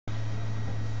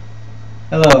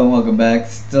Hello and welcome back.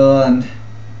 Still on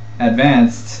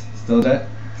Advanced. Still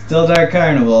Dark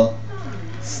Carnival.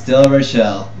 Still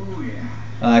Rochelle.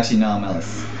 Oh, actually, no, I'm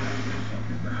Ellis.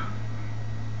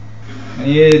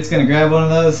 Any idiot's gonna grab one of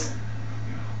those?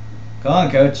 Go on,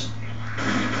 coach.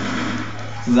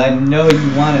 Because I know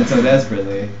you want it so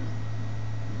desperately.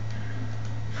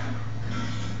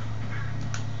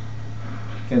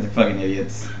 You guys are fucking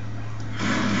idiots.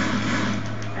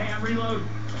 Hey, I'm reload.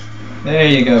 There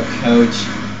you go, coach.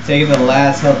 Taking the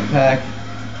last health pack.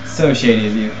 So shady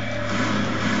of you.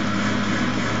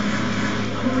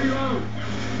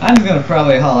 I'm just gonna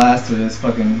probably haul ass to this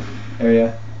fucking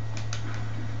area.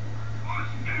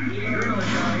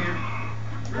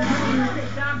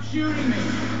 Stop shooting me.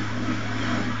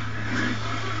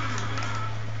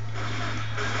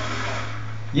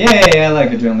 Yay, I like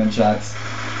adrenaline shots.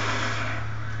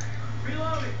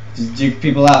 Reloading. Just juke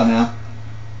people out now.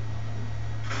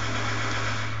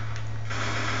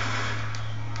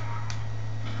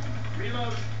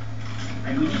 Reload.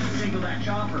 Hey, we need to single that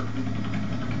chopper.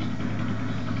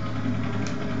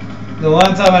 The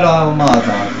one time I don't have a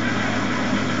Molotov.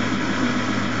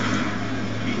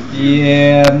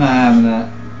 Yeah, I'm not having that.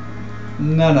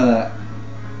 None of that.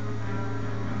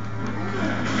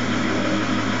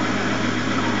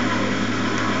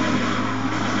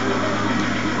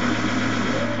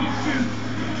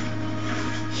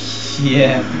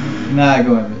 Yeah, not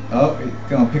going. Oh,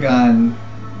 gonna pick on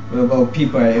little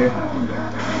people right here.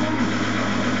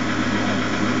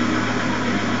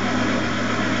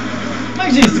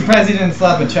 I'm actually surprised he didn't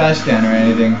slap a trash can or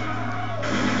anything.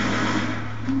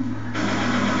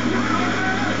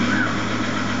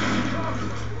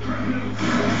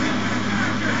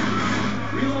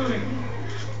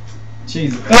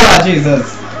 Jesus. Oh,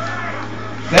 Jesus.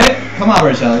 Come on,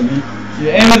 Rochelle.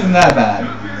 Your aim isn't that bad.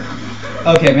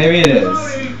 Okay, maybe it is.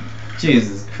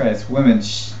 Jesus Christ, women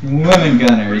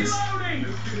gunners.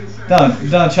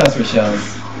 Don't trust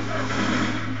Rochelle's.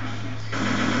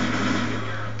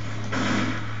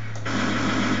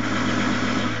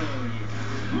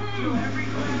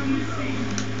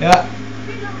 Yeah.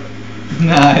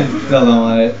 Nah, I still don't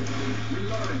want it.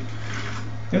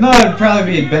 Even though it'd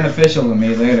probably be beneficial to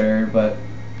me later, but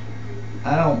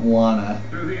I don't wanna.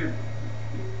 Through here.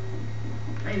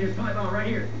 Hey, there's pipe on right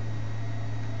here.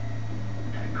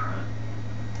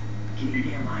 Give me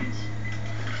damn lights.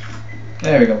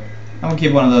 There we go. I'm gonna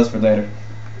keep one of those for later.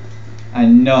 I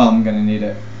know I'm gonna need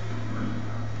it.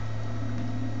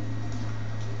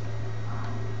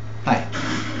 Hi.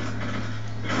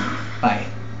 Bye.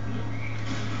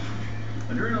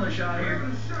 Adrenaline shot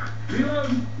here.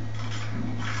 Reload.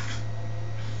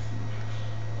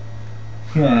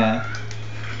 Yeah.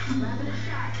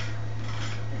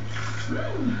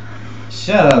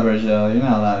 Shut up, Rochelle. You're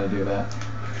not allowed to do that.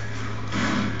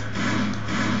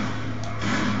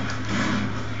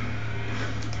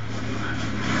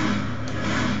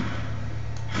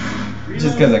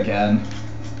 Just because I can.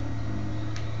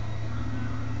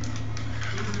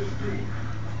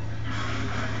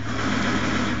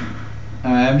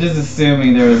 Alright, I'm just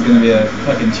assuming there was going to be a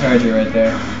fucking charger right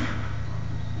there.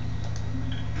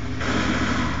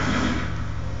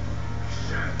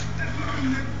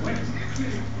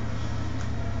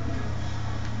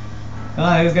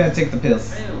 Oh, he's going to take the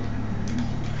pills.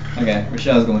 Okay,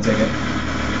 Rochelle's going to take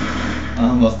it.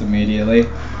 Almost immediately.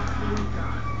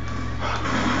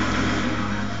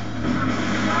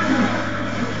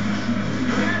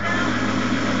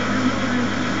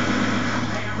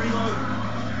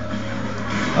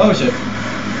 Oh shit.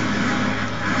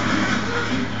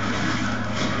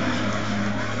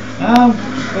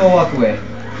 Go walk away.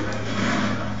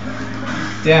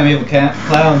 Damn evil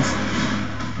clowns.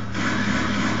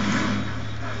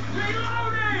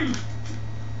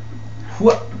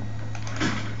 What?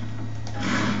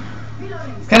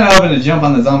 It's kind of hoping to jump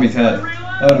on the zombie's head.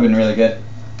 That would have been really good.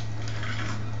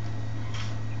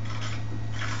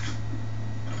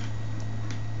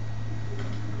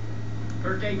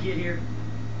 First aid kit here.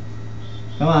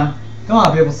 Come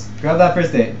on, peoples. Grab that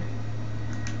first aid.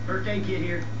 First aid kit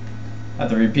here. I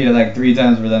have to repeat it like 3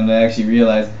 times for them to actually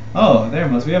realize, oh, there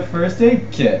must be a first aid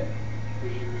kit.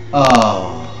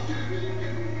 Oh.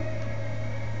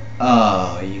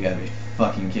 Oh, you gotta be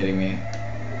fucking kidding me.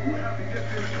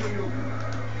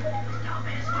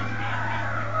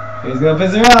 He's gonna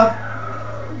piss her off.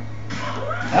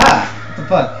 Ah, what the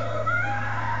fuck?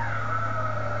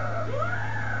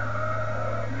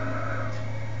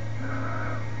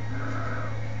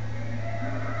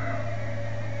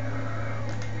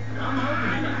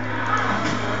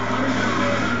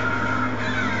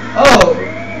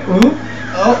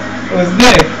 Oh, it was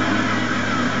Nick.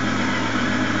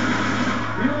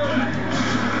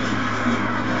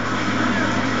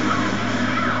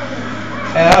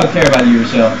 don't care about you,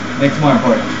 Rochelle. Nick's more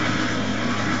important.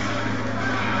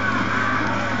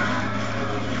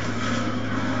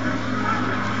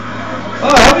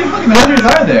 Oh, how many fucking hunters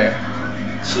are there?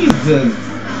 Jesus.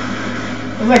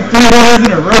 It was like 3 hunters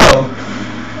in a row.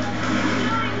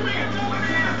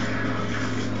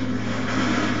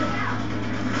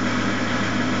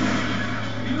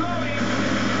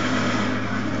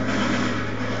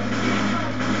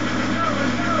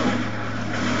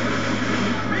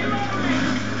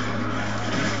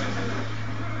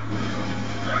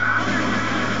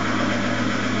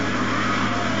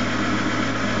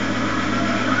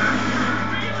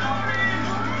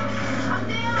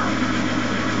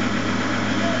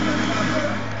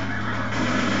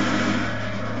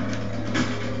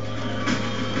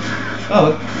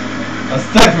 Oh, I was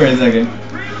stuck for a second.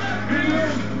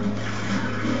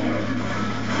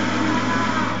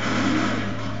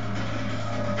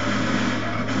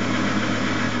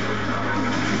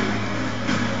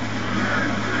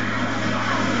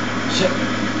 Shit.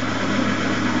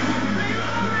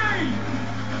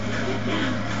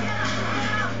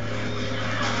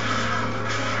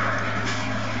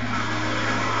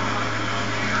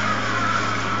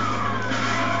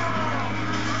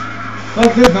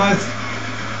 Fuck this noise.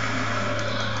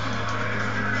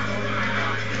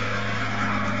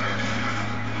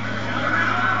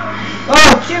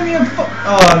 Oh, give me a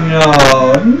oh no,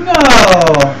 no!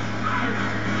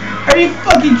 Are you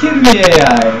fucking kidding me,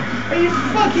 AI? Are you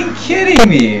fucking kidding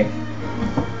me?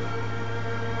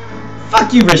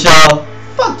 Fuck you, Rochelle.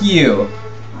 Fuck you.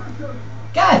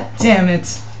 God damn it.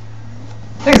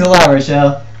 Thanks a lot,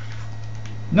 Rochelle.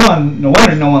 No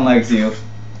wonder no one likes you.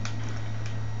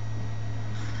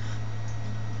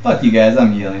 Fuck you guys,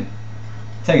 I'm healing.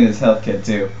 Taking this health kit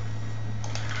too.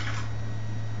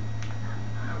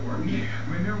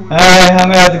 Alright, I'm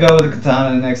gonna have to go with the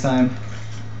katana next time.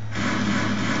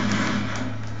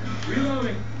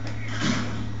 Reloading.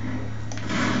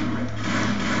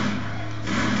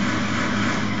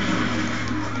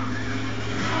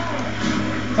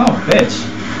 Oh, bitch.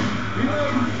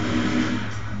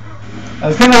 I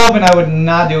was kinda hoping I would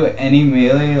not do any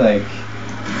melee, like...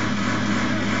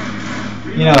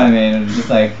 You know what I mean, just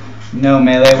like, no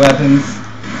melee weapons.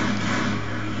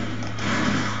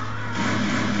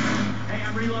 Hey,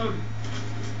 I'm reloading.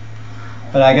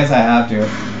 But I guess I have to,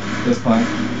 at this point.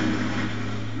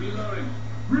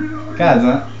 Reloading.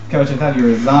 God, Coach, I thought you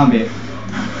were a zombie.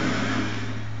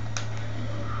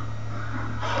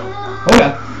 Oh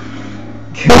god.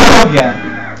 Oh god.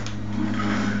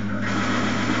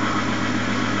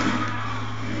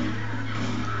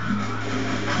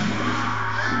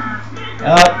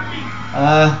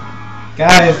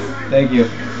 Guys, thank you.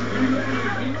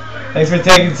 Thanks for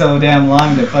taking so damn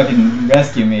long to fucking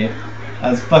rescue me. I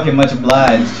was fucking much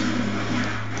obliged.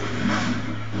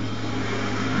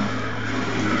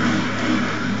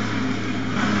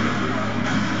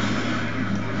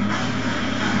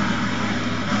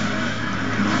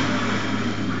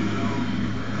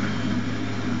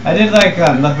 I did like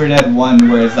Left 4 Dead 1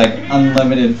 where it's like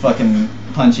unlimited fucking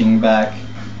punching back.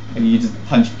 And you just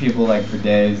punch people like for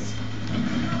days.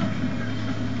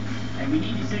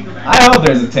 I hope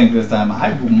there's a tank this time.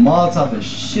 I will Molotov the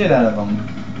shit out of them.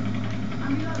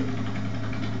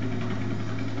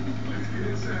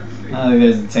 I don't think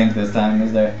there's a tank this time,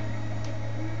 is there?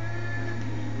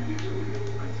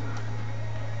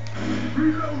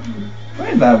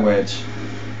 Where's that witch?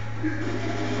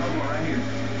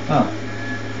 Oh.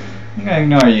 I'm gonna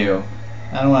ignore you.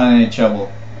 I don't want any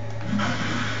trouble.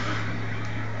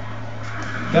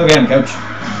 Go get him, coach.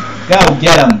 Go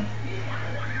get him.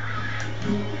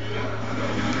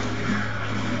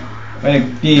 Way to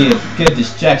be a good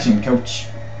distraction, coach.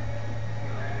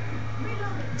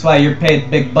 That's why you're paid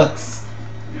big bucks.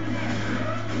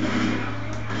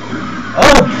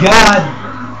 Oh god!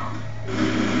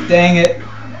 Dang it.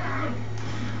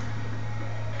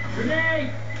 Grenade!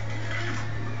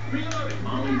 Reloading.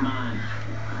 Molly mine.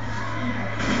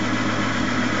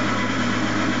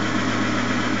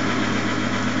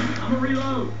 I'm a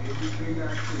reload.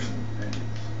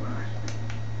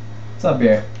 What's up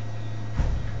here?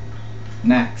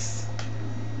 Next.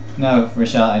 No,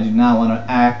 Rochelle, I do not want to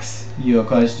ask you a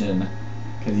question.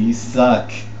 Because you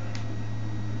suck.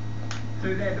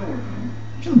 Through that door.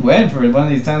 Just waiting for one of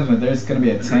these times when there's going to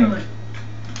be a tank.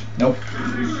 Nope.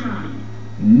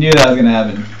 Knew that was going to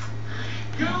happen.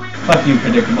 Fuck you,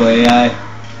 predictable AI.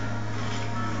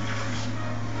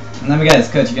 And let me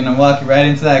guess, Coach, you're going to walk right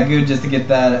into that goo just to get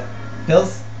that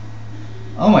pills?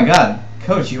 Oh my god.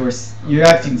 Coach, you're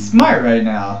acting smart right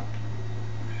now.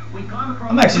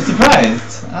 I'm actually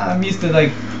surprised. I'm used to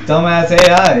like dumbass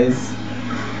AIs.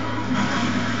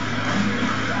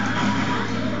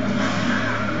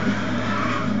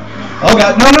 Oh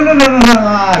god, no, no, no, no, no, no,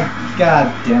 ah,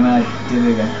 god damn it, I did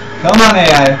it again. Come on,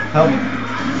 AI, help me.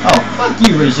 Oh, fuck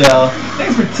you, Rochelle.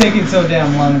 Thanks for taking so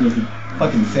damn long to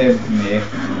fucking save me.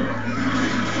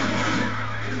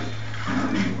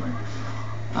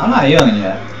 I'm not healing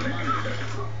yet.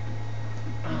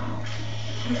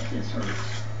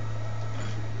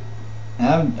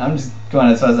 I'm just going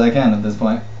as fast as I can at this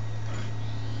point.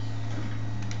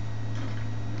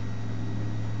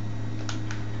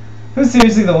 Who's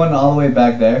seriously the one all the way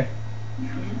back there?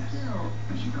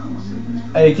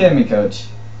 Are you kidding me, Coach?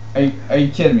 Are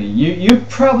you kidding me? You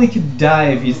probably could die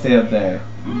if you stay up there.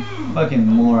 You fucking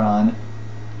moron.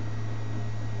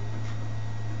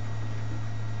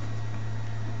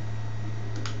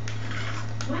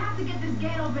 We'll have to get this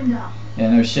gate opened up.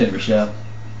 Yeah, no shit, Rochelle.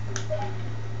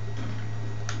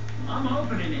 I'm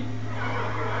opening it.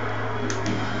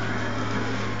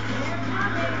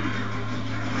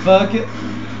 Fuck it.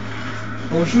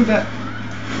 Oh, shoot that.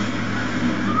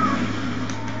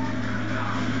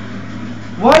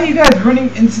 Why are you guys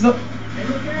running into the...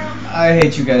 I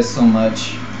hate you guys so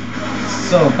much.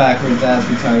 So backwards ass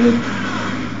retarded.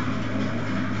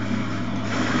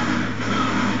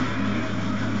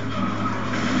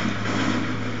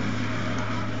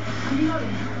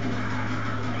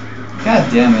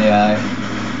 God damn AI.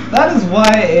 That is why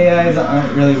AIs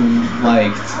aren't really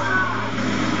liked.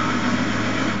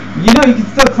 You know, you can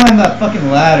still climb that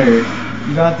fucking ladder.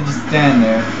 You don't have to just stand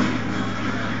there.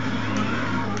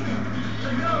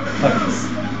 Fucking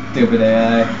stupid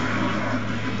AI.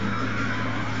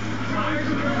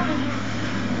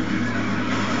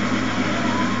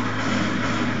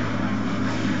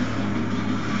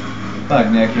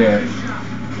 Fuck Nick here.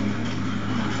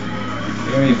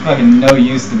 You're gonna be fucking no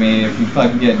use to me if you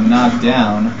fucking get knocked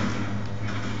down.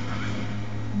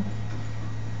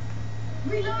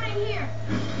 Reloading here.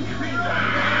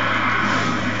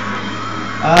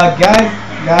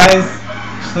 Guys,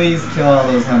 please kill all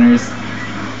those hunters.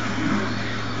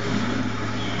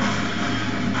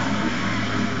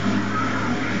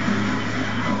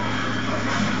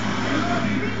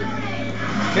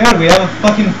 Good, we have a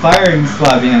fucking firing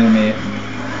squad behind me.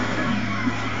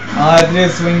 All I have to do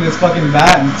is swing this fucking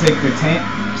bat and take their tank.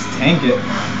 Just tank it.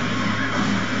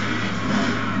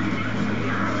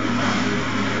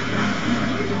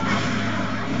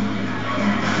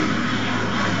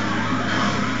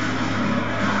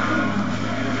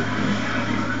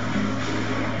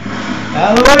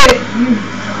 Out of the way, you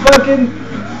fucking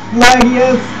laggy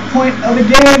ass point of the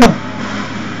game!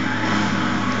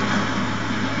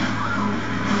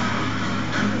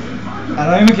 I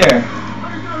don't even care.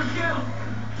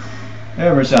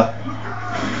 There, Rochelle.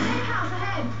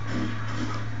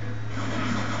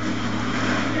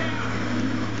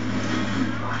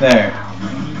 There.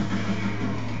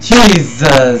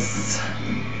 Jesus!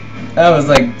 That was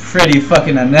like pretty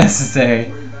fucking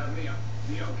unnecessary.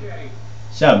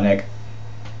 Shut up, Nick.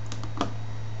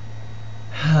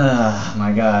 Oh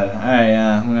my god. Alright,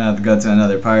 yeah, I'm gonna have to go to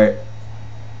another part.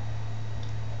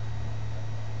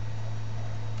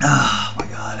 Oh my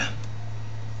god.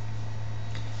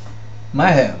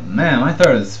 My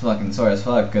throat is fucking sore as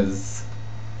fuck because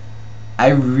I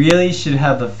really should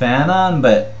have the fan on,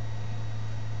 but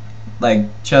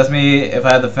like, trust me, if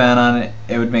I had the fan on,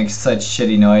 it would make such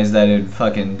shitty noise that it would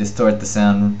fucking distort the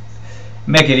sound,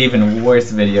 make it even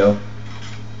worse video.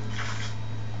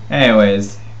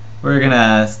 Anyways, we're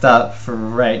gonna stop for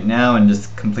right now and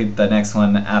just complete the next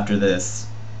one after this.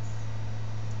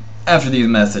 After these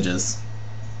messages.